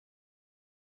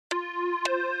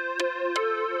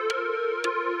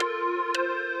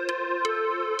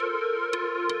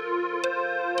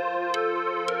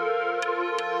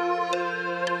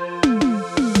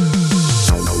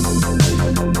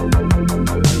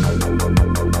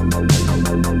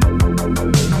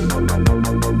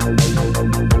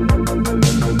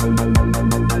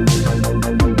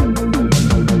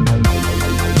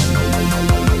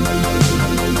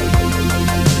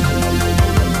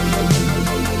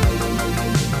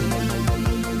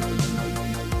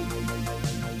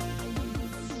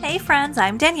friends,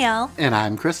 I'm Danielle. And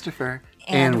I'm Christopher.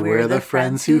 And we're the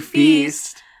friends who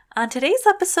feast. On today's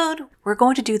episode, we're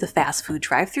going to do the fast food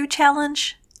drive-thru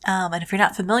challenge. And if you're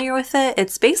not familiar with it,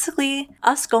 it's basically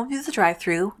us going through the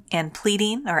drive-thru and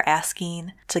pleading or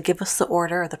asking to give us the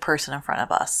order of the person in front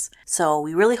of us. So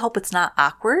we really hope it's not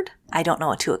awkward. I don't know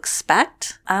what to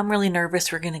expect. I'm really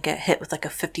nervous we're going to get hit with like a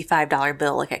 $55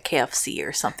 bill like at KFC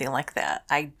or something like that.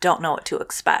 I don't know what to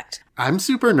expect. I'm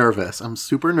super nervous. I'm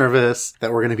super nervous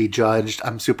that we're going to be judged.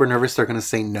 I'm super nervous they're going to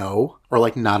say no or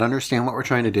like not understand what we're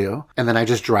trying to do. And then I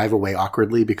just drive away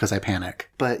awkwardly because I panic.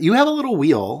 But you have a little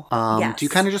wheel. Yes. Do you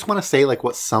kind of just want to say like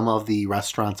what some of the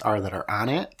restaurants are that are on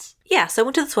it? Yeah, so I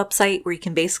went to this website where you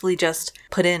can basically just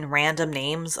put in random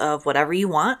names of whatever you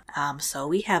want. So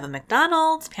we have a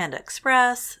McDonald's, Panda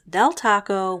Express, Del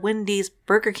Taco, Wendy's,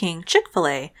 Burger King,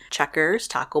 Chick-fil-A, Checkers,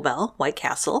 Taco Bell, White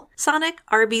Castle, Sonic,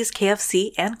 Arby's,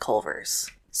 KFC, and Culver's.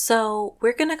 So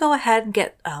we're going to go ahead and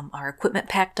get our equipment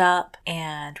packed up,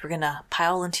 and we're going to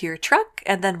pile into your truck,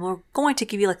 and then we're going to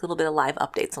give you like a little bit of live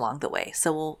updates along the way.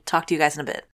 So we'll talk to you guys in a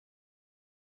bit.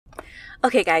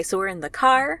 Okay, guys, so we're in the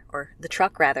car, or the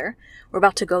truck rather. We're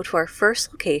about to go to our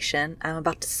first location. I'm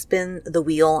about to spin the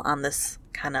wheel on this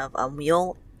kind of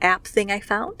wheel app thing I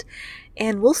found,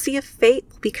 and we'll see if fate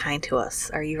will be kind to us.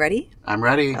 Are you ready? I'm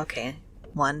ready. Okay,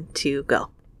 1, 2,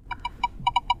 go.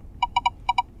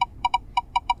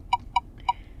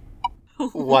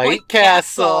 White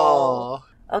Castle.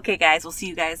 Okay, guys, we'll see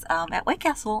you guys at White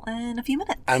Castle in a few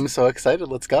minutes. I'm so excited.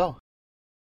 Let's go.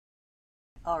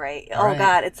 All right. All right.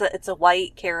 God, it's a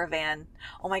white caravan.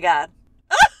 Oh my God.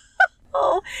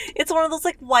 Oh, it's one of those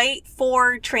like white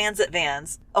Ford Transit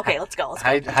vans. Okay, let's go.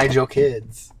 Hide your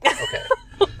kids. Okay.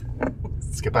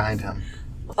 Let's get behind him.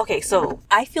 Okay, so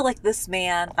I feel like this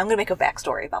man, I'm going to make a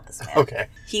backstory about this man. Okay.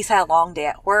 He's had a long day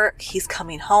at work. He's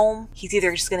coming home. He's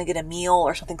either just going to get a meal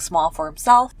or something small for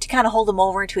himself to kind of hold him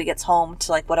over until he gets home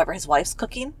to like whatever his wife's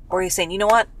cooking. Or he's saying, you know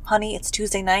what, honey, it's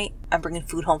Tuesday night. I'm bringing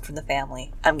food home from the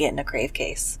family. I'm getting a crave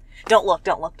case. Don't look.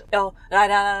 Oh,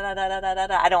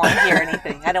 I don't want to hear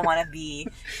anything. I don't want to be,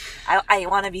 I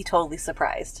want to be totally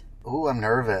surprised. Ooh, I'm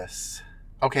nervous.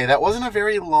 Okay, that wasn't a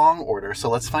very long order, so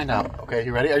let's find out. Okay,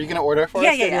 you ready? Are you going to order for us?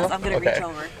 Yeah, Danielle? I'm going to reach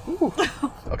over. Ooh.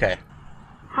 Okay.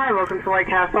 Hi, welcome to White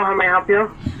Castle. How may I help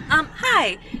you?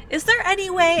 Hi. Is there any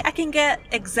way I can get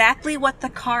exactly what the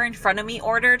car in front of me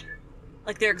ordered?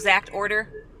 Like their exact order?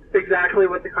 Exactly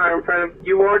what the car in front of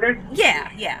you ordered? Yeah.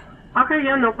 Okay,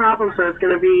 yeah, no problem. So it's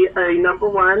going to be a number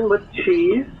one with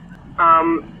cheese,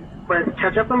 with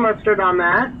ketchup and mustard on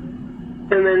that.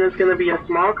 And then it's going to be a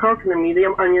small Coke and a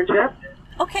medium onion chip.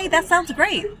 Okay, that sounds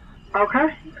great.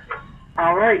 Okay.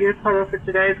 All right, your total for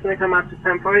today is going to come out to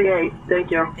 $10.48.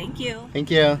 Thank you. Thank you. Thank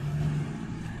you.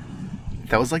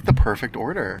 That was like the perfect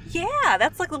order. Yeah,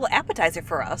 that's like a little appetizer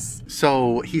for us.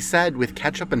 So he said with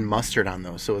ketchup and mustard on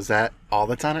those. So is that all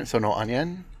that's on it? So no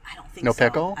onion? I don't think no so. No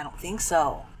pickle? I don't think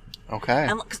so. Okay.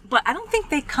 But I don't think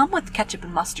they come with ketchup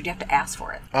and mustard. You have to ask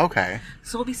for it. Okay.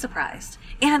 So we'll be surprised.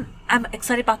 And I'm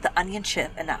excited about the onion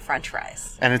chip and not French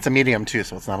fries. And it's a medium too,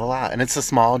 so it's not a lot. And it's a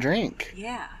small drink.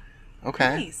 Yeah.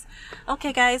 Okay. Nice.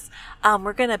 Okay, guys.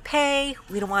 We're gonna pay.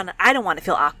 I don't want to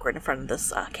feel awkward in front of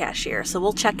this cashier. So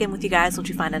we'll check in with you guys once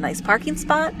we find a nice parking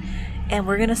spot, and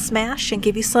we're gonna smash and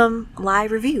give you some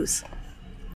live reviews.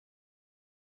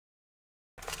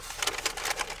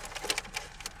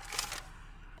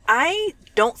 I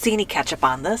don't see any ketchup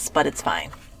on this, but it's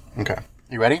fine. Okay.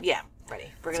 You ready? Yeah, ready.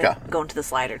 We're gonna go into the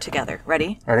slider together.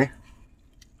 Ready? Ready?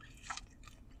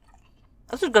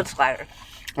 That's a good slider.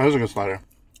 That was a good slider.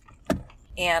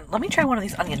 And let me try one of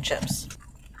these onion chips.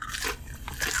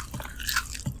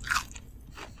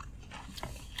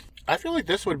 I feel like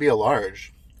this would be a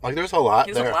large. Like there's a lot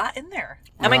There's there. a lot in there.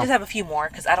 I might just have a few more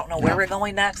because I don't know where we're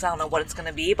going next. I don't know what it's going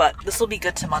to be, but this will be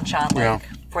good to munch on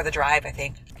for the drive, I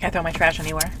think. Can I throw my trash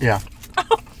anywhere? Yeah.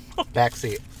 Back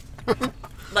seat.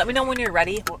 Let me know when you're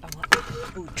ready.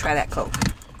 Ooh, try that Coke. Do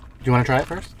you want to try it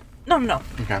first? No.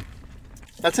 Okay.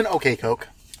 That's an okay Coke.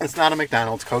 It's not a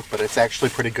McDonald's Coke, but it's actually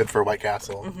pretty good for White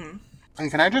Castle. Mm-hmm. And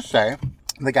can I just say,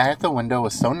 the guy at the window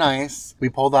was so nice. We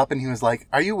pulled up and he was like,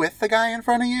 "Are you with the guy in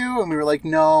front of you?" And we were like,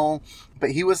 "No."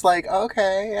 But he was like,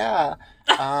 "Okay, yeah."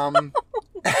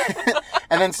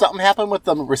 And then something happened with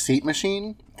the receipt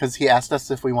machine because he asked us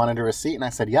if we wanted a receipt. And I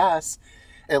said, yes.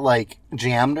 It like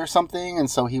jammed or something. And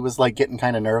so he was like getting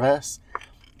kind of nervous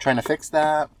trying to fix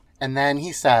that. And then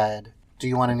he said, "Do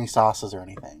you want any sauces or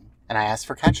anything?" And I asked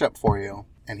for ketchup for you.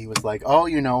 And he was like, "Oh,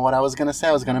 you know what I was going to say?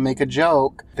 I was going to make a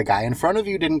joke. The guy in front of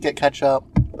you didn't get ketchup,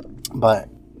 but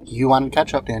you wanted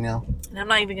ketchup, Danielle." And I'm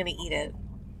not even going to eat it.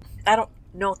 I don't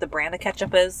know what the brand of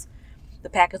ketchup is. The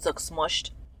packets look smushed.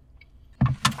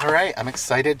 All right, I'm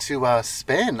excited to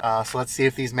spin. So let's see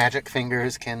if these magic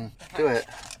fingers can do it.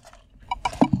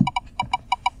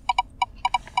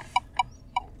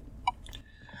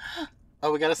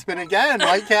 Oh, we got to spin again.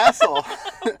 White Castle.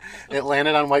 It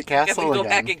landed on White Castle again. If we go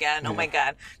back again. Oh, my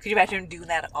God. Could you imagine doing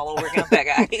that all over again with that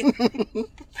guy?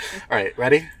 All right,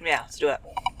 ready? Yeah, let's do it.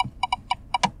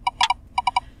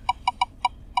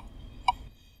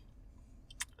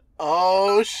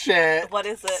 Oh, shit. What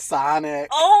is it? Sonic.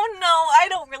 Oh, no. I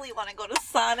don't really want to go to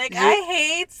Sonic. I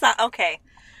hate Sonic. Okay.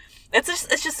 It's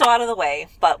just so out of the way,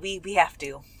 but we have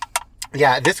to.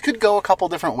 Yeah, this could go a couple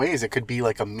different ways. It could be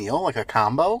like a meal, like a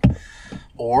combo,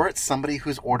 or it's somebody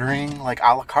who's ordering like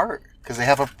a la carte because they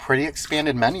have a pretty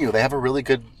expanded menu. They have a really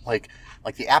good like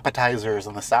the appetizers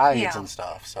and the sides and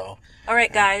stuff. So, all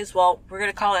right, guys. Well, we're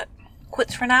gonna call it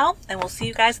quits for now, and we'll see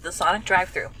you guys at the Sonic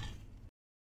drive-thru.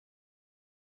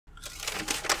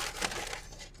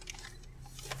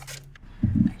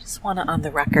 I just want to on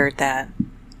the record that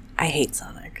I hate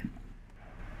Sonic.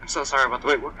 I'm so sorry about the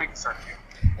wait. What can I serve you?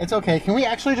 it's okay. Can we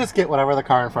actually just get whatever the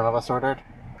car in front of us ordered?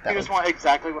 You just want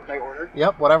exactly what they ordered?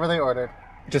 Yep, whatever they ordered.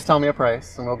 Just tell me a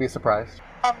price, and we'll be surprised.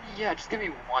 Yeah, just give me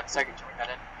 1 second to bring that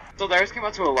in. So theirs came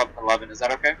out to 11. Is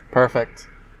that okay? Perfect.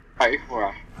 Alright, we're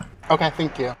off. Okay,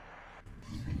 thank you.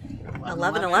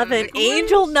 1111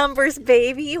 angel numbers,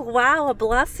 baby. Wow, a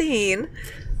blessing.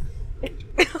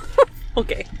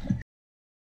 Okay.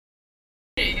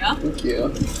 There you go. Thank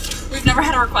you. We've never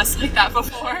had a request like that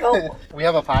before. Oh, We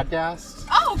have a podcast,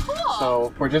 Oh, cool.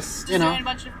 so we're just, Just doing a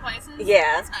bunch of places.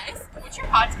 Yeah. That's nice. What's your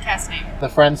podcast name? the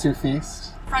friends who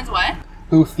feast. Friends what?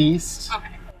 Who feast.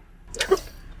 Okay.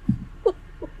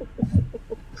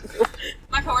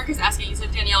 My coworker's asking you, so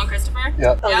Danielle and Christopher?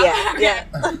 Yep. Oh, yeah.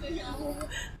 Okay.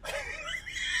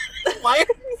 Why?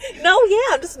 No, yeah,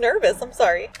 I'm just nervous. I'm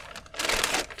sorry.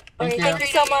 Thank you. Thank you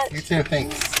so much. You too,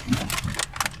 thanks.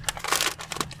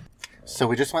 So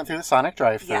we just went through the Sonic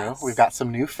drive-thru. Yes. We've got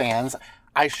some new fans.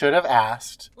 I should have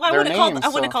asked Well, I their wouldn't names.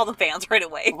 call. I wouldn't call them fans right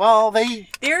away. Well,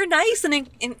 They're nice and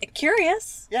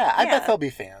curious. yeah, I bet they'll be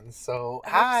fans. So, I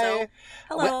hi. hope so.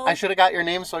 Hello. I should have got your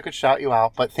name so I could shout you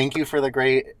out, but thank you for the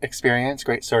great experience,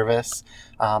 great service,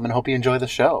 and hope you enjoy the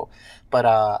show. But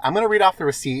I'm going to read off the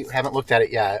receipt. Haven't looked at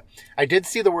it yet. I did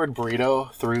see the word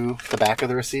burrito through the back of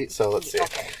the receipt, so let's see.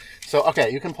 Okay. So, okay,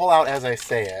 you can pull out as I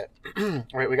say it. All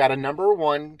right, we got a number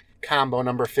 1 combo,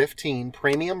 number 15,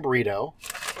 premium burrito.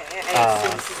 Okay, I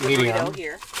assume this is the medium. burrito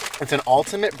here. It's an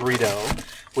ultimate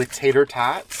burrito with tater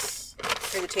tots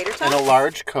Here's the tater and a tots.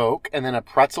 large Coke, and then a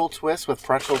pretzel twist with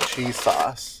pretzel cheese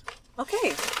sauce.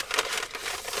 Okay.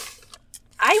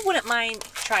 I wouldn't mind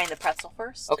trying the pretzel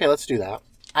first. Okay, let's do that.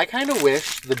 I kind of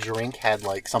wish the drink had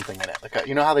like something in it. Like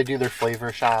you know how they do their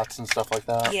flavor shots and stuff like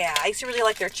that? Yeah, I used to really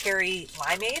like their cherry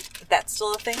limeade. If that's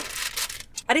still a thing.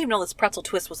 I didn't even know this pretzel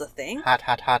twist was a thing. Hot,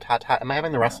 hot, hot, hot, hot. Am I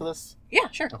having the rest of this? Yeah,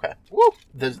 sure. Okay. Woo!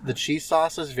 The cheese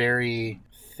sauce is very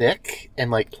thick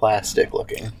and like plastic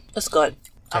looking. That's good.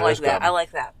 I That like is that. good. I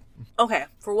like that. Okay,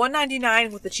 for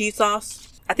 $1.99 with the cheese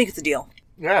sauce, I think it's a deal.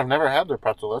 Yeah, I've never had their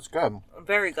pretzel. That's good.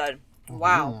 Very good.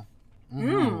 Wow.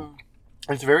 Mmm.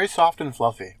 It's very soft and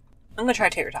fluffy. I'm gonna try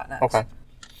tater tot next. Okay.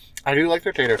 I do like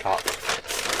their tater tot.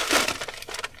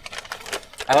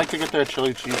 I like to get their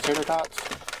chili cheese tater tots.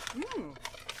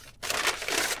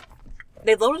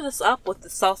 They loaded us up with the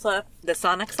salsa, the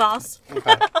Sonic sauce.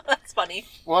 Okay. That's funny.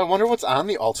 Well, I wonder what's on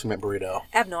the ultimate burrito.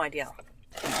 I have no idea.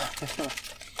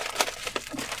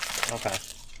 Okay.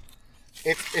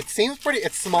 It seems pretty...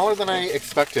 It's smaller than I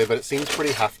expected, but it seems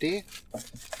pretty hefty.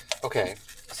 Okay.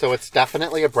 So it's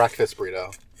definitely a breakfast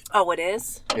burrito. Oh, it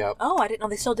is? Yep. Oh, I didn't know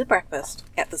they still did breakfast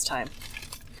at this time.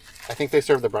 I think they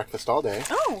serve the breakfast all day.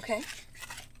 Oh, okay.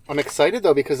 I'm excited,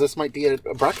 though, because this might be a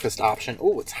breakfast option.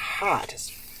 Oh, it's hot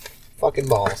as fucking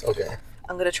balls. Okay.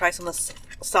 I'm gonna try some of this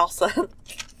salsa,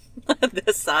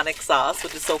 this Sonic sauce,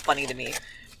 which is so funny to me.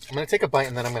 I'm going to take a bite,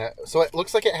 and then I'm going to... So it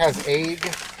looks like it has egg,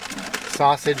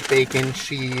 sausage, bacon,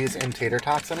 cheese, and tater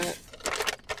tots in it.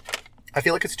 I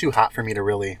feel like it's too hot for me to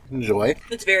really enjoy.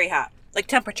 It's very hot. Like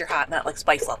temperature hot, not like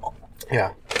spice level.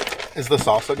 Yeah. Is the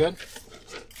salsa good?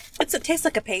 It tastes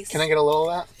like a paste. Can I get a little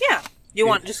of that? Yeah. You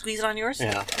want to just squeeze it on yours?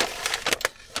 Yeah.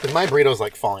 Because my burrito's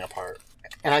like falling apart.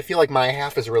 And I feel like my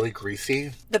half is really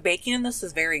greasy. The bacon in this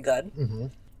is very good.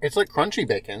 It's like crunchy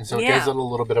bacon, so it Yeah. gives it a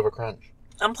little bit of a crunch.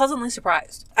 I'm pleasantly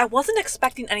surprised. I wasn't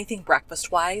expecting anything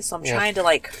breakfast-wise, so I'm Yeah. trying to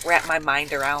like wrap my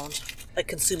mind around like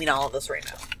consuming all of this right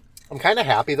now. I'm kind of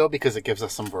happy, though, because it gives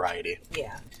us some variety.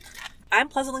 Yeah. I'm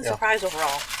pleasantly Yeah. surprised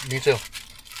overall. Me too.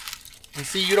 And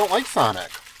see, you don't like Sonic.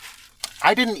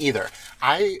 I didn't either.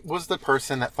 I was the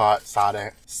person that thought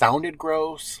Sonic sounded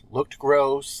gross, looked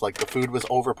gross, like the food was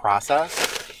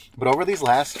over-processed. But over these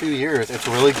last few years, it's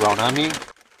really grown on me.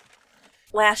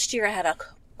 Last year I had a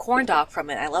corn dog from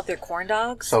it. I love their corn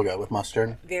dogs. So good with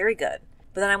mustard. Very good.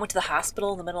 But then I went to the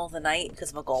hospital in the middle of the night because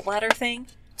of a gallbladder thing.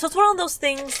 So it's one of those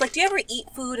things, like, do you ever eat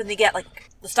food and you get, like,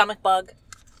 the stomach bug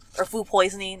or food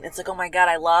poisoning? It's like, oh my God,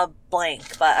 I love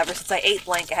blank. But ever since I ate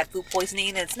blank, I had food poisoning.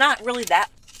 And it's not really that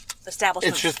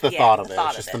establishment. It's just the thought of it.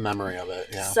 It's just the memory of it,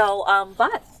 yeah. So,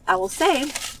 but I will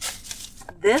say,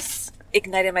 this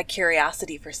ignited my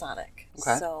curiosity for Sonic.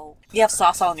 Okay. So, you have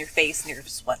sauce all on your face and your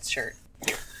sweatshirt.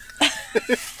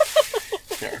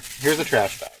 Here. Here's a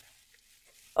trash bag.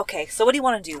 Okay, so what do you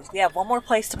want to do? We have one more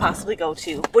place to possibly go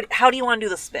to. How do you want to do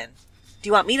the spin? Do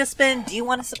you want me to spin? Do you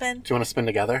want to spin? Do you want to spin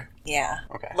together? Yeah.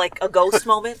 Okay. Like a ghost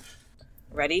moment.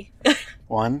 Ready?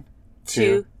 1,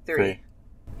 2, 3.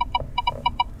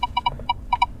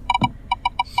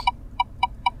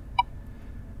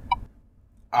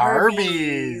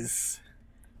 Arby's.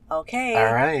 Okay.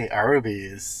 All right,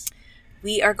 Arby's.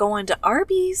 We are going to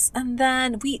Arby's, and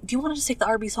then do you want to just take the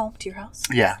Arby's home to your house?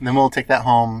 Yeah, and then we'll take that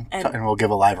home, And we'll give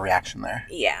a live reaction there.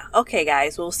 Yeah. Okay,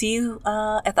 guys. We'll see you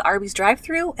at the Arby's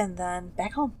drive-thru, and then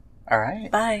back home. All right.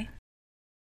 Bye.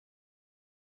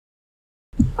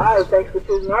 Hi, thanks for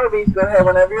choosing Arby's. Go ahead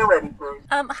whenever you're ready, please.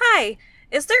 Hi.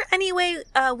 Is there any way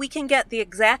we can get the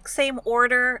exact same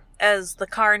order as the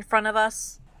car in front of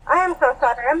us? I am so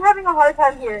sorry. I'm having a hard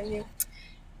time hearing you.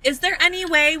 Is there any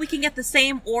way we can get the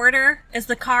same order as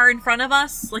the car in front of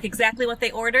us? Like exactly what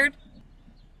they ordered?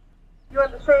 You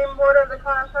want the same order of the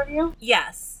car in front of you?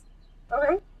 Yes.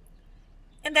 Okay.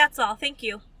 And that's all. Thank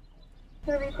you. It's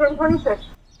going to be 1026.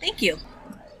 Thank you.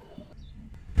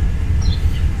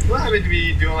 You happen to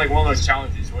be doing like one of those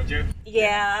challenges, would you?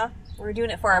 Yeah. We're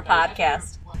doing it for our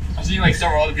podcast. I've seen like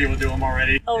several other people do them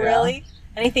already. Oh, really?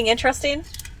 Anything interesting?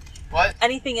 What?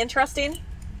 Anything interesting?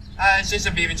 It's just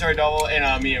a beef and cherry double and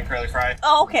a medium curly fry.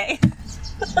 Oh, okay.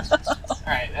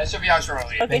 Alright, that should be out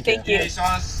shortly. Okay, thank you. Any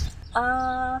sauce? Can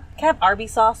I have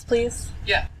Arby's sauce, please?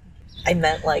 Yeah. I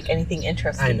meant like anything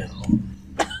interesting. I know.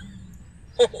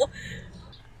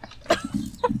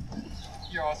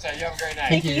 You're all set. You have a great night.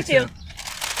 Thank you, you too.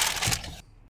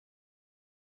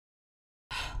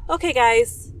 Okay,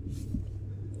 guys.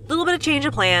 A little bit of change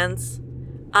of plans.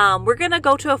 We're gonna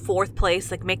go to a fourth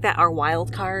place, like make that our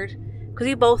wild card, because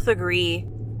we both agree.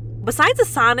 Besides the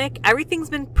Sonic, everything's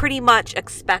been pretty much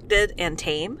expected and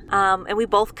tame. And we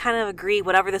both kind of agree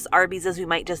whatever this Arby's is, we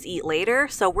might just eat later.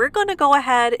 So we're going to go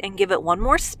ahead and give it one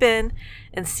more spin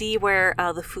and see where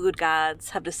the food gods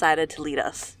have decided to lead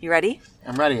us. You ready?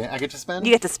 I'm ready. I get to spin?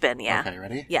 You get to spin, yeah. Okay,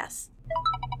 ready? Yes.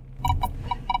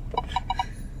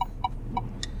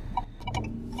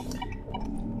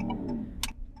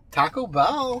 Taco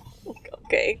Bell.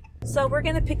 Okay. So we're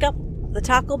going to pick up the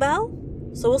Taco Bell.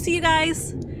 So we'll see you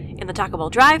guys in the Taco Bell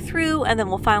drive-thru, and then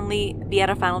we'll finally be at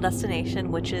our final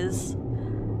destination, which is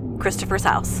Christopher's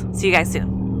house. See you guys soon.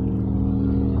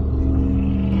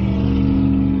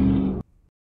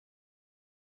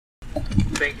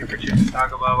 Thank you for choosing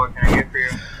Taco Bell. What can I get for you?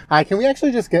 Hi, can we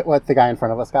actually just get what the guy in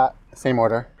front of us got? Same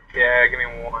order. Yeah, give me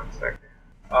 1 second.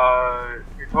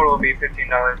 Your total will be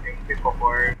 $15. Please go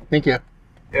forward. Thank you.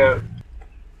 Yeah.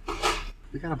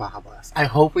 We got a Baja Blast. I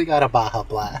hope we got a Baja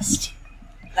Blast.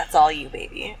 That's all you,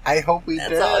 baby. I hope we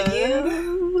did. That's all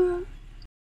you.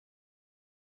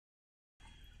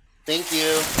 Thank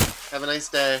you. Have a nice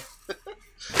day.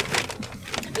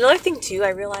 Another thing, too, I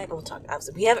realized, we'll talk,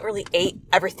 obviously, we haven't really ate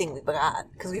everything we got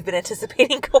because we've been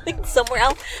anticipating going somewhere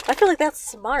else. I feel like that's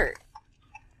smart.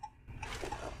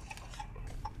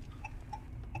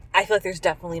 I feel like there's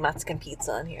definitely Mexican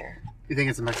pizza in here. You think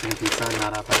it's a Mexican pizza and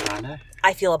not a pepperoni?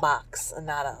 I feel a box and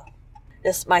not a...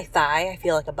 Just my thigh, I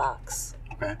feel like a box.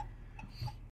 Okay.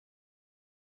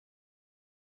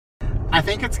 I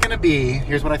think it's going to be...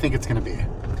 Here's what I think it's going to be.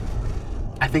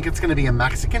 I think it's going to be a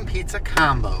Mexican pizza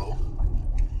combo.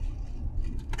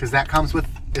 Because that comes with...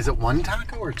 Is it 1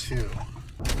 taco or 2?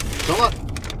 Go look.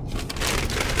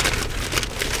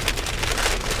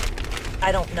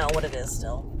 I don't know what it is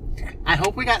still. I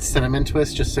hope we got cinnamon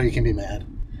twists just so you can be mad.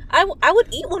 I would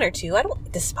eat 1 or 2. I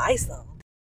don't despise them.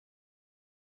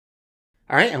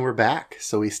 All right, and we're back.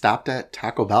 So we stopped at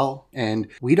Taco Bell, and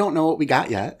we don't know what we got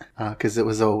yet because it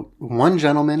was one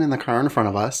gentleman in the car in front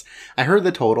of us. I heard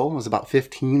the total was about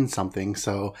 15 something,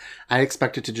 so I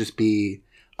expected to just be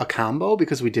a combo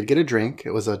because we did get a drink.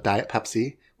 It was a Diet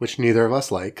Pepsi, which neither of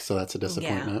us like, so that's a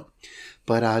disappointment. Yeah.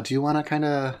 But do you want to kind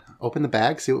of open the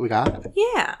bag, see what we got?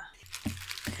 Yeah.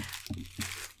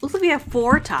 Looks like we have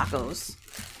 4 tacos.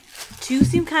 2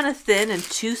 seem kind of thin and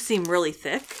 2 seem really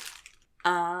thick.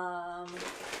 And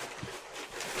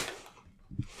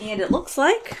it looks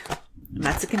like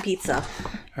Mexican pizza.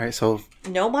 All All right, so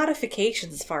No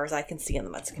modifications as far as I can see on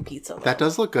the Mexican pizza, though. that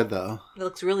does look good, though. It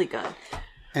looks really good.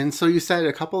 And so you said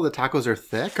a couple of the tacos are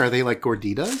thick. Are they like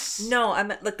gorditas? No, I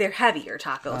meant, like, they're heavier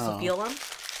tacos. Oh. So feel them.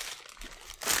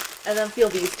 And then feel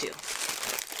these two.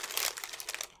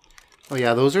 Oh,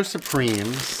 yeah, those are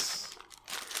Supremes,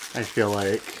 I feel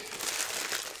like.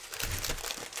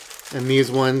 And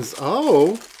these ones,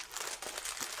 are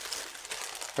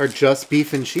just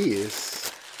beef and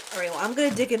cheese. All right, well, I'm going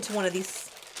to dig into one of these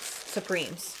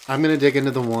Supremes. I'm going to dig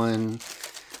into the one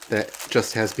that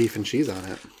just has beef and cheese on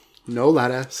it. No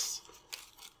lettuce.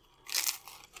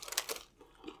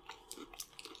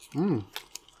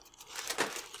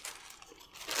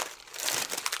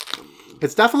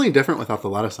 It's definitely different without the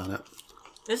lettuce on it.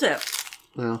 Is it?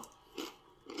 Yeah.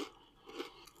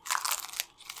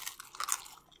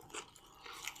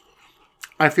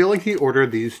 I feel like he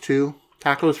ordered these two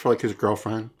tacos for like his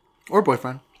girlfriend or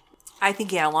boyfriend. I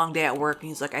think he had a long day at work and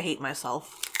he's like, I hate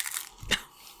myself.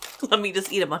 Let me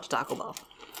just eat a bunch of Taco Bell.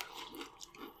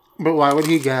 But why would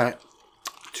he get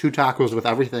 2 tacos with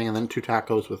everything and then 2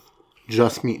 tacos with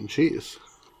just meat and cheese?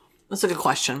 That's a good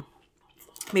question.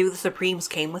 Maybe the Supremes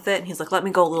came with it and he's like, let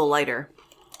me go a little lighter.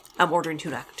 I'm ordering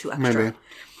two extra. Maybe.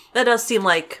 That does seem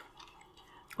like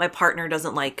my partner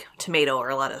doesn't like tomato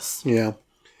or lettuce. Yeah.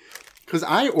 Because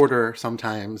I order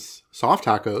sometimes soft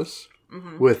tacos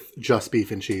with just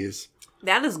beef and cheese.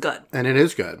 That is good. And it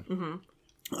is good. Mm-hmm.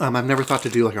 I've never thought to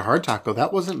do like a hard taco.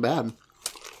 That wasn't bad.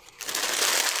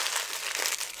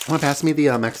 Want to pass me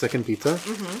the Mexican pizza?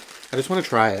 Mm-hmm. I just want to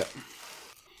try it.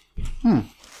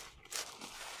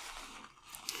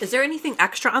 Is there anything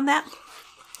extra on that?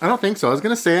 I don't think so. I was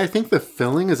going to say, I think the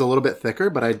filling is a little bit thicker,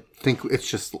 but I think it's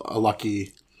just a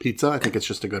lucky pizza. I think it's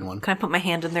just a good one. Can I put my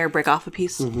hand in there and break off a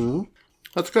piece? Mm-hmm.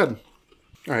 That's good.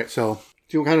 All right, so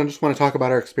do you kind of just want to talk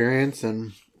about our experience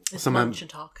and Some lunch and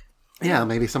talk. Yeah,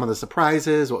 maybe some of the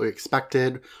surprises, what we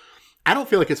expected. I don't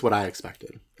feel like it's what I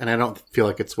expected, and I don't feel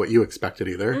like it's what you expected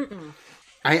either. Mm-mm.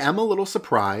 I am a little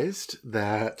surprised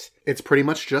that it's pretty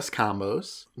much just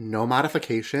combos, no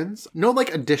modifications, no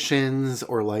like additions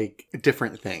or like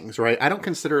different things, right? I don't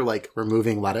consider like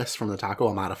removing lettuce from the taco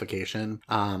a modification.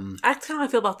 That's kind of how I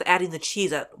feel about adding the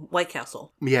cheese at White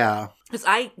Castle. Yeah. Because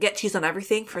I get cheese on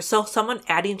everything. Someone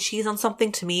adding cheese on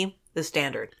something to me is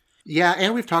standard. Yeah,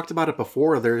 and we've talked about it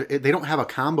before. They don't have a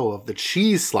combo of the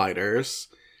cheese sliders.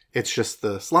 It's just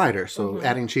the slider. So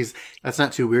adding cheese, that's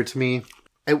not too weird to me.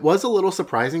 It was a little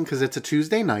surprising because it's a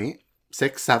Tuesday night,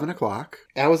 6, 7 o'clock.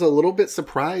 I was a little bit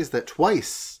surprised that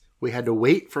twice we had to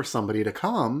wait for somebody to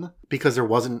come because there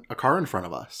wasn't a car in front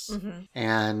of us. Mm-hmm.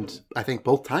 And I think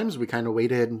both times we kind of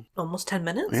waited. Almost 10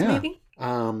 minutes, maybe?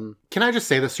 Can I just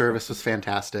say the service was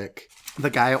fantastic.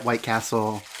 The guy at White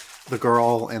Castle, the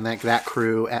girl, and that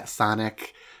crew at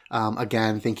Sonic.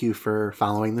 Again, thank you for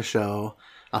following the show.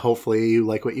 Hopefully you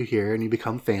like what you hear and you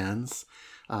become fans.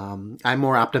 I'm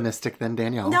more optimistic than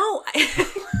Danielle. No,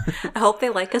 I hope they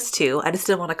like us too. I just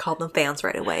didn't want to call them fans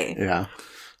right away. Yeah.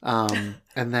 And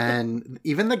then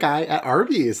even the guy at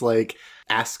Arby's, like,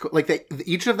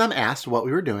 each of them asked what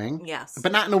we were doing. Yes.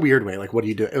 But not in a weird way. Like, what do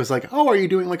you do? It was like, oh, are you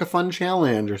doing like a fun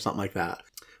challenge or something like that?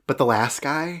 But the last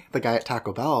guy, the guy at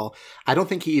Taco Bell, I don't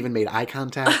think he even made eye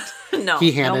contact. No.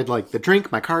 He handed like the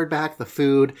drink, my card back, the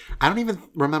food. I don't even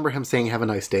remember him saying have a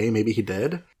nice day. Maybe he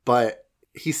did. But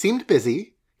he seemed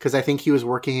busy because I think he was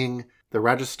working the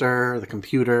register, the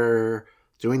computer,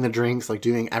 doing the drinks, like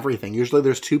doing everything. Usually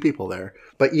there's 2 people there.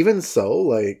 But even so,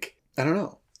 like, I don't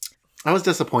know. I was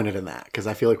disappointed in that because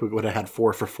I feel like we would have had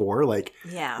 4 for 4, like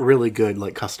really good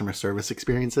like customer service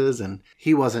experiences, and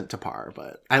he wasn't to par.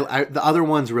 But I the other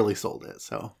ones really sold it.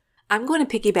 So I'm going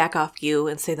to piggyback off you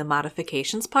and say the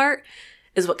modifications part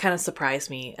is what kind of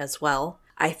surprised me as well.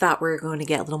 I thought we were going to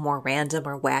get a little more random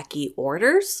or wacky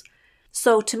orders.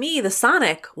 So to me, the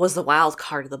Sonic was the wild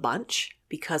card of the bunch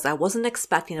because I wasn't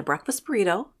expecting a breakfast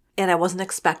burrito. And I wasn't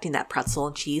expecting that pretzel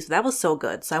and cheese. That was so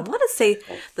good. So I want to say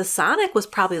the Sonic was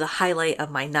probably the highlight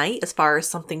of my night as far as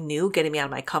something new, getting me out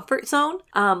of my comfort zone.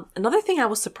 Another thing I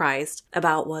was surprised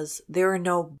about was there are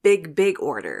no big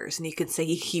orders. And you could say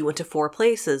he went to 4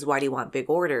 places. Why do you want big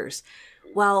orders?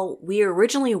 Well, we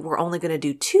originally were only going to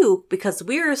do 2 because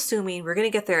we were assuming we're going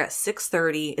to get there at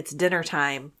 6:30. It's dinner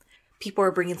time. People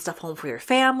are bringing stuff home for their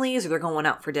families or they're going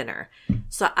out for dinner.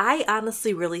 So I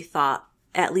honestly really thought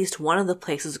at least one of the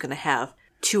places is going to have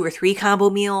 2 or 3 combo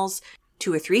meals,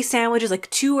 2 or 3 sandwiches, like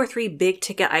 2 or 3 big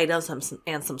ticket items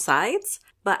and some sides.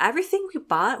 But everything we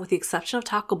bought, with the exception of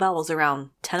Taco Bell, was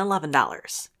around $10,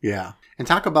 $11. Yeah. And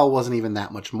Taco Bell wasn't even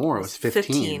that much more. It was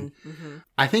 15. Mm-hmm.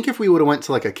 I think if we would have went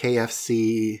to like a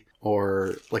KFC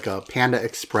or like a Panda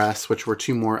Express, which were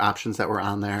 2 more options that were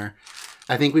on there,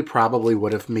 I think we probably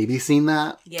would have maybe seen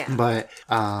that. Yeah. But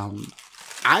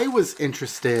I was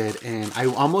interested in, I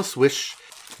almost wish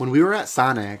when we were at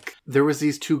Sonic, there was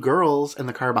these two girls in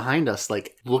the car behind us,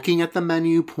 like looking at the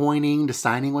menu, pointing,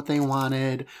 deciding what they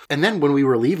wanted. And then when we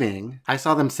were leaving, I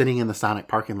saw them sitting in the Sonic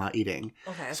parking lot eating.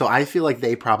 Okay. So I feel like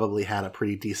they probably had a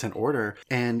pretty decent order.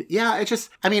 And yeah, it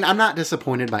just, I mean, I'm not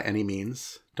disappointed by any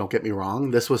means. Don't get me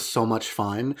wrong. This was so much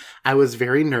fun. I was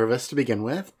very nervous to begin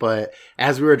with, but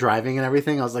as we were driving and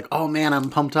everything, I was like, oh man, I'm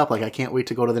pumped up. Like, I can't wait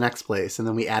to go to the next place. And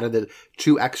then we added the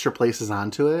 2 extra places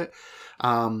onto it.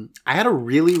 I had a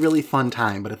really, really fun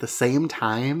time, but at the same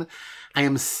time, I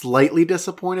am slightly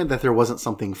disappointed that there wasn't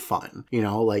something fun, you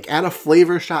know, like add a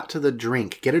flavor shot to the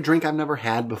drink, get a drink I've never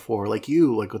had before, like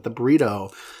with the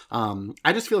burrito.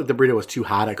 I just feel like the burrito was too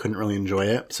hot. I couldn't really enjoy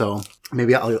it. So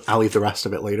maybe I'll eat the rest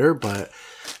of it later, but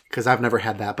because I've never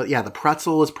had that. But yeah, the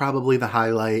pretzel was probably the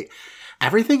highlight.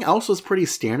 Everything else was pretty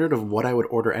standard of what I would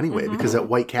order anyway, because at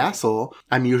White Castle,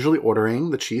 I'm usually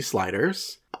ordering the cheese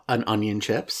sliders, an onion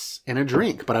chips, and a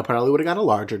drink. But I probably would have got a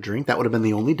larger drink. That would have been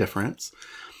the only difference.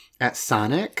 At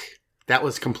Sonic, that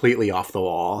was completely off the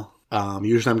wall.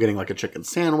 Usually I'm getting like a chicken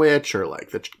sandwich or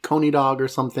like the coney dog or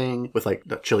something with like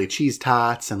the chili cheese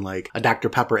tots and like a Dr.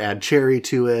 Pepper add cherry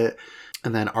to it.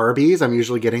 And then Arby's, I'm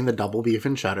usually getting the double beef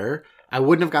and cheddar. I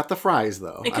wouldn't have got the fries,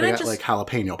 though. I got like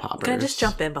jalapeno poppers. Can I just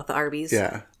jump in about the Arby's?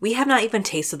 Yeah. We have not even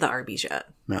tasted the Arby's yet.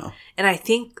 No. And I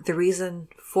think the reason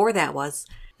for that was,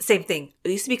 same thing.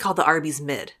 It used to be called the Arby's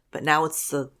Mid, but now it's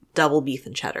the double beef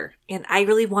and cheddar. And I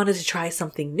really wanted to try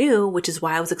something new, which is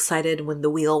why I was excited when the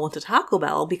wheel went to Taco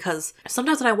Bell, because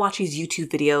sometimes when I watch these YouTube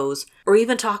videos, or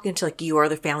even talking to like you or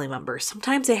other family members,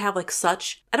 sometimes they have like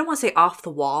such, I don't want to say off the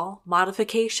wall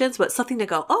modifications, but something to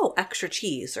go, oh, extra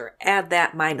cheese, or add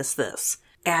that minus this.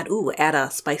 Add a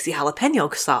spicy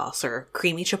jalapeno sauce, or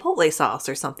creamy chipotle sauce,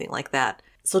 or something like that.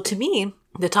 So to me,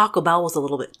 the Taco Bell was a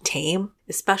little bit tame,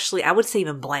 especially, I would say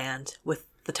even bland, with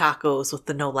the tacos with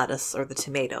the no lettuce or the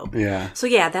tomato. Yeah. So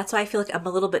yeah, that's why I feel like I'm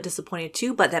a little bit disappointed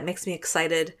too, but that makes me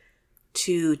excited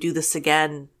to do this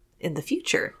again in the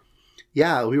future.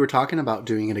 Yeah, we were talking about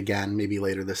doing it again maybe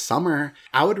later this summer.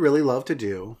 I would really love to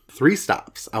do 3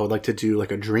 stops. I would like to do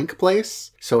like a drink place.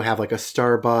 So have like a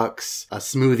Starbucks, a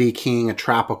Smoothie King, a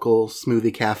tropical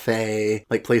smoothie cafe,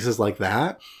 like places like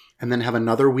that. And then have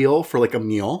another wheel for like a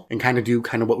meal and kind of do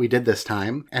what we did this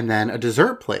time. And then a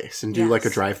dessert place and do like a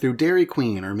drive-through Dairy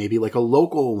Queen or maybe like a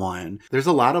local one. There's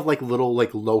a lot of like little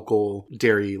like local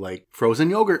dairy like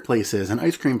frozen yogurt places and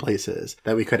ice cream places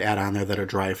that we could add on there that are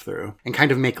drive-through and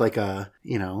kind of make like a,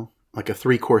 you know, like a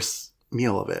 3-course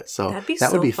meal of it. So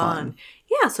that would be fun.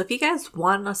 Yeah, so if you guys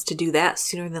want us to do that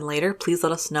sooner than later, please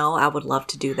let us know. I would love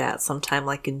to do that sometime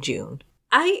like in June.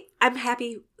 I'm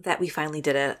happy that we finally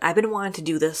did it. I've been wanting to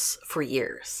do this for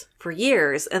years.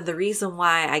 And the reason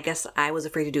why I guess I was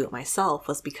afraid to do it myself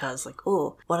was because like,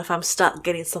 oh, what if I'm stuck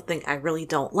getting something I really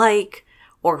don't like?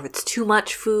 Or if it's too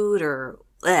much food or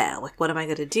like, what am I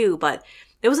going to do? But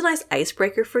it was a nice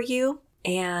icebreaker for you.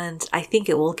 And I think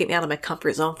it will get me out of my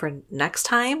comfort zone for next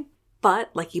time.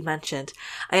 But like you mentioned,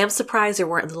 I am surprised there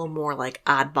weren't a little more like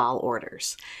oddball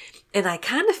orders. And I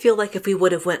kind of feel like if we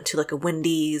would have went to like a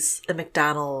Wendy's, a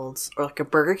McDonald's, or like a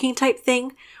Burger King type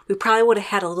thing, we probably would have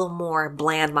had a little more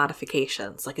bland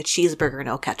modifications, like a cheeseburger,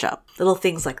 no ketchup, little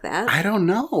things like that. I don't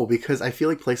know, because I feel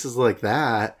like places like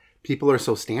that, people are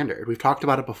so standard. We've talked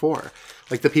about it before.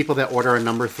 Like the people that order a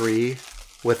number 3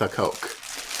 with a Coke.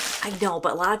 I know,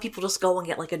 but a lot of people just go and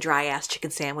get like a dry ass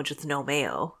chicken sandwich with no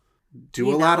mayo.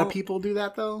 Do a lot of people do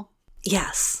that though?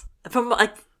 Yes. From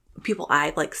like people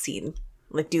I've like seen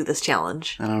like do this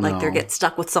challenge. I don't know. Like they get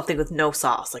stuck with something with no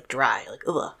sauce, like dry, like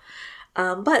ugh.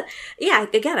 But yeah,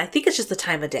 again, I think it's just the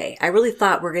time of day. I really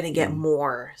thought we're going to get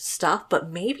more stuff, but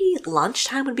maybe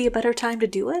lunchtime would be a better time to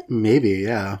do it. Maybe,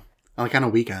 yeah. Like on a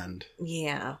weekend.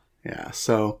 Yeah. Yeah,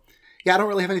 so yeah, I don't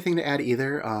really have anything to add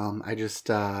either.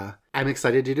 I'm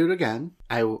excited to do it again.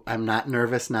 I'm not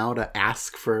nervous now to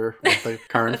ask for what the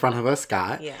car in front of us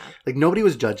got. Yeah. Like nobody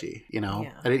was judgy, you know?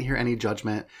 Yeah. I didn't hear any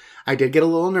judgment. I did get a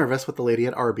little nervous with the lady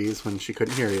at Arby's when she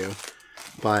couldn't hear you.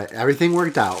 But everything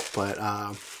worked out. But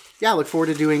yeah, I look forward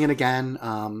to doing it again.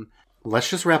 Let's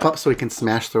just wrap up so we can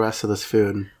smash the rest of this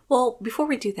food. Well, before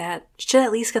we do that, should I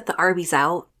at least get the Arby's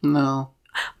out? No.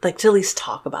 Like, to at least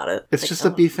talk about it. It's like, just a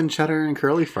beef and cheddar and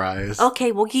curly fries.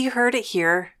 Okay, well, you heard it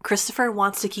here. Christopher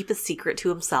wants to keep a secret to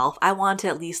himself. I want to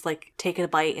at least, like, take a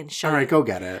bite and show All right, you. go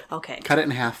get it. Okay. Cut it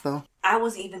in half, though. I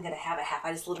wasn't even going to have it half.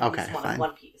 I just literally just wanted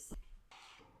one piece.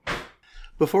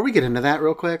 Before we get into that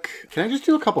real quick, can I just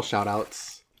do a couple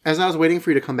shout-outs? As I was waiting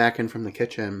for you to come back in from the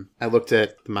kitchen, I looked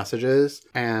at the messages,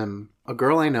 and a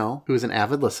girl I know who is an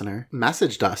avid listener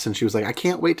messaged us, and she was like, I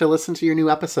can't wait to listen to your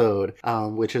new episode,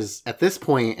 which is at this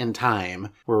point in time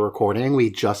we're recording.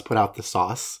 We just put out the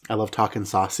Sauce. I Love Talking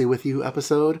Saucy with You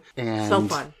episode. And So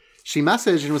fun. She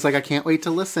messaged and was like, I can't wait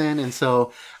to listen. And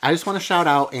so I just want to shout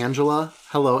out Angela.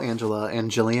 Hello, Angela.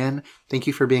 And Jillian. Thank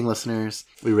you for being listeners.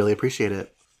 We really appreciate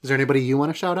it. Is there anybody you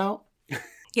want to shout out?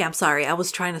 Yeah, I'm sorry. I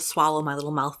was trying to swallow my little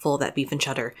mouthful of that beef and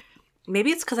cheddar.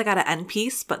 Maybe it's because I got an end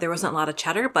piece, but there wasn't a lot of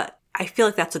cheddar, but I feel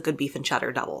like that's a good beef and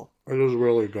cheddar double. It was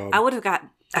really good. I would have got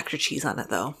extra cheese on it,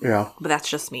 though. Yeah. But that's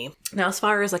just me. Now, as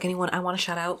far as, like, anyone I want to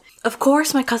shout out, of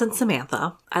course, my cousin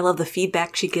Samantha. I love the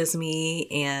feedback she gives me,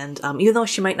 and even though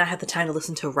she might not have the time to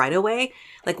listen to right away,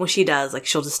 like, when she does, like,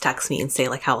 she'll just text me and say,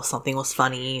 like, how something was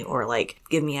funny or, like,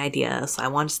 give me ideas. So I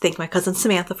want to thank my cousin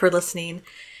Samantha for listening.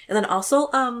 And then also,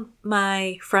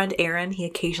 my friend Aaron, he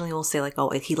occasionally will say, like, oh,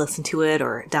 he listened to it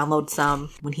or download some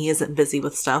when he isn't busy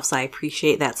with stuff. So I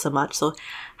appreciate that so much. So,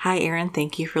 hi, Aaron.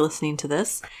 Thank you for listening to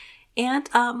this. And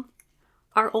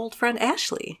our old friend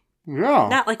Ashley. Yeah.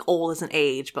 Not, like, old as an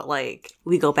age, but, like,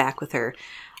 we go back with her.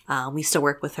 We still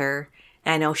work with her.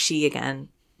 And I know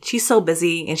she's so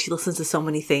busy and she listens to so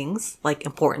many things, like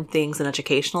important things and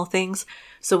educational things.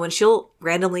 So when she'll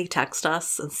randomly text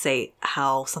us and say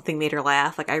how something made her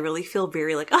laugh, like I really feel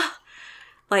very like,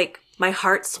 like my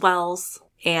heart swells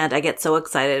and I get so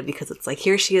excited because it's like,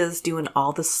 here she is doing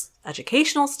all this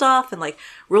educational stuff and like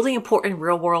really important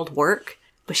real world work,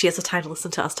 but she has the time to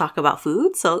listen to us talk about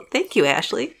food. So thank you,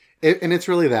 Ashley. And it's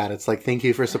really that. It's like, thank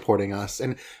you for supporting us.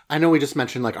 And I know we just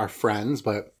mentioned like our friends,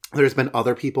 but there's been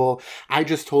other people. I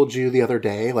just told you the other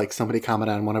day, like somebody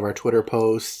commented on one of our Twitter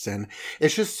posts, and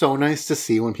it's just so nice to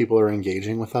see when people are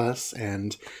engaging with us,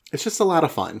 and it's just a lot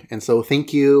of fun. And so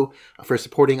thank you for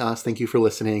supporting us. Thank you for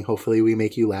listening. Hopefully we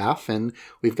make you laugh, and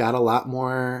we've got a lot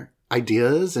more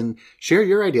ideas, and share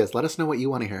your ideas. Let us know what you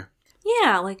want to hear.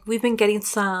 Yeah, like we've been getting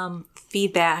some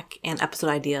feedback and episode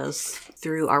ideas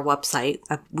through our website.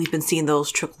 We've been seeing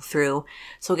those trickle through.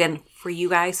 So again, for you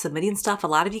guys submitting stuff, a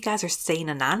lot of you guys are staying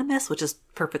anonymous, which is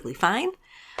perfectly fine.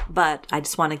 But I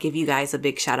just want to give you guys a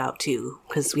big shout out too,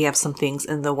 because we have some things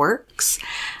in the works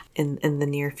in the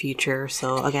near future.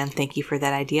 So again, thank you for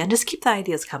that idea. And just keep the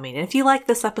ideas coming. And if you like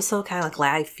this episode, kind of like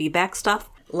live feedback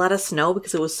stuff, let us know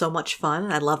because it was so much fun.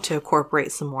 And I'd love to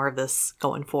incorporate some more of this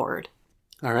going forward.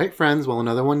 All right, friends. Well,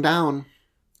 another one down.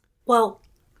 Well,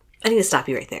 I need to stop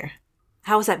you right there.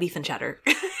 How was that beef and cheddar?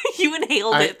 You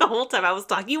inhaled it the whole time I was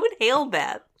talking. You inhaled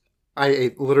that. I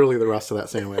ate literally the rest of that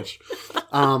sandwich.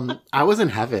 I was in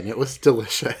heaven. It was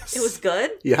delicious. It was good?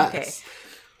 Yes.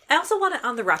 Okay. I also want it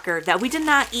on the record that we did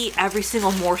not eat every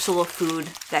single morsel of food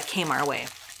that came our way.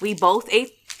 We both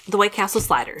ate the White Castle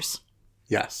sliders.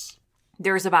 Yes.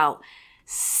 There was about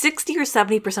 60 or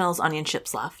 70% of those onion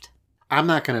chips left. I'm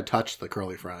not going to touch the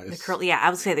curly fries. I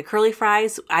would say the curly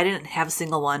fries, I didn't have a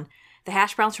single one. The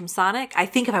hash browns from Sonic, I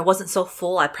think if I wasn't so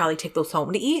full, I'd probably take those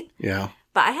home to eat. Yeah.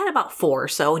 But I had about 4 or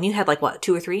so, and you had like, what,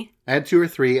 2 or 3? I had 2 or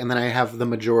 3, and then I have the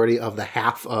majority of the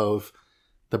half of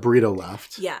the burrito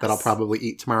left. Yes. That I'll probably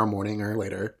eat tomorrow morning or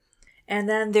later. And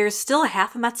then there's still a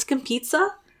half a Mexican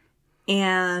pizza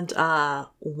and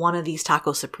one of these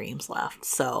Taco Supremes left.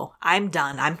 So I'm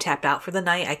done. I'm tapped out for the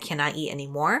night. I cannot eat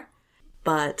anymore.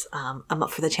 But I'm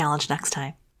up for the challenge next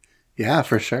time. Yeah,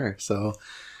 for sure. So,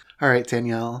 all right,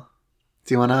 Danielle,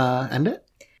 do you want to end it?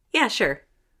 Yeah, sure.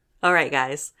 All right,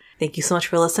 guys. Thank you so much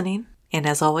for listening. And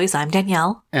as always, I'm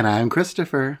Danielle. And I'm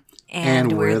Christopher.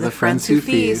 And we're the Friends Who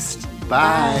Feast.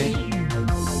 Bye.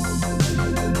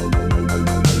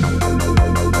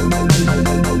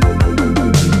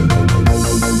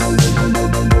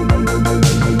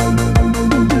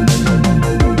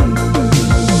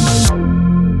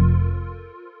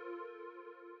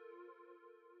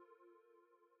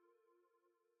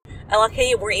 I like how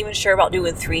you weren't even sure about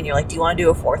doing 3, and you're like, do you want to do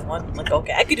a 4th one? I'm like,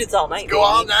 okay, I could do this all night. Go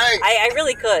all night. I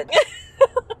really could.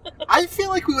 I feel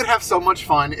like we would have so much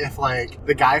fun if, like,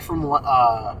 the guy from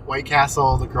White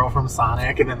Castle, the girl from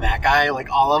Sonic, and then that guy, like,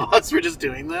 all of us were just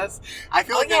doing this. I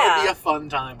feel like that would be a fun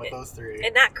time with those 3.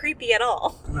 And not creepy at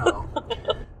all. No.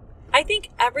 I think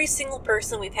every single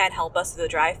person we've had help us through the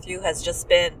drive-thru has just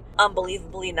been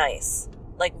unbelievably nice.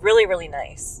 Like, really, really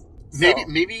nice. So.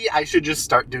 Maybe I should just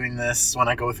start doing this when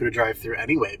I go through a drive-thru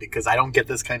anyway, because I don't get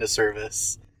this kind of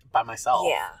service by myself.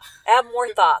 Yeah. I have more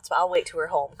thoughts, but I'll wait till we're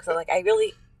home, because I'm like,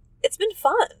 it's been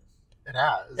fun. It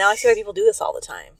has. Now I see why people do this all the time.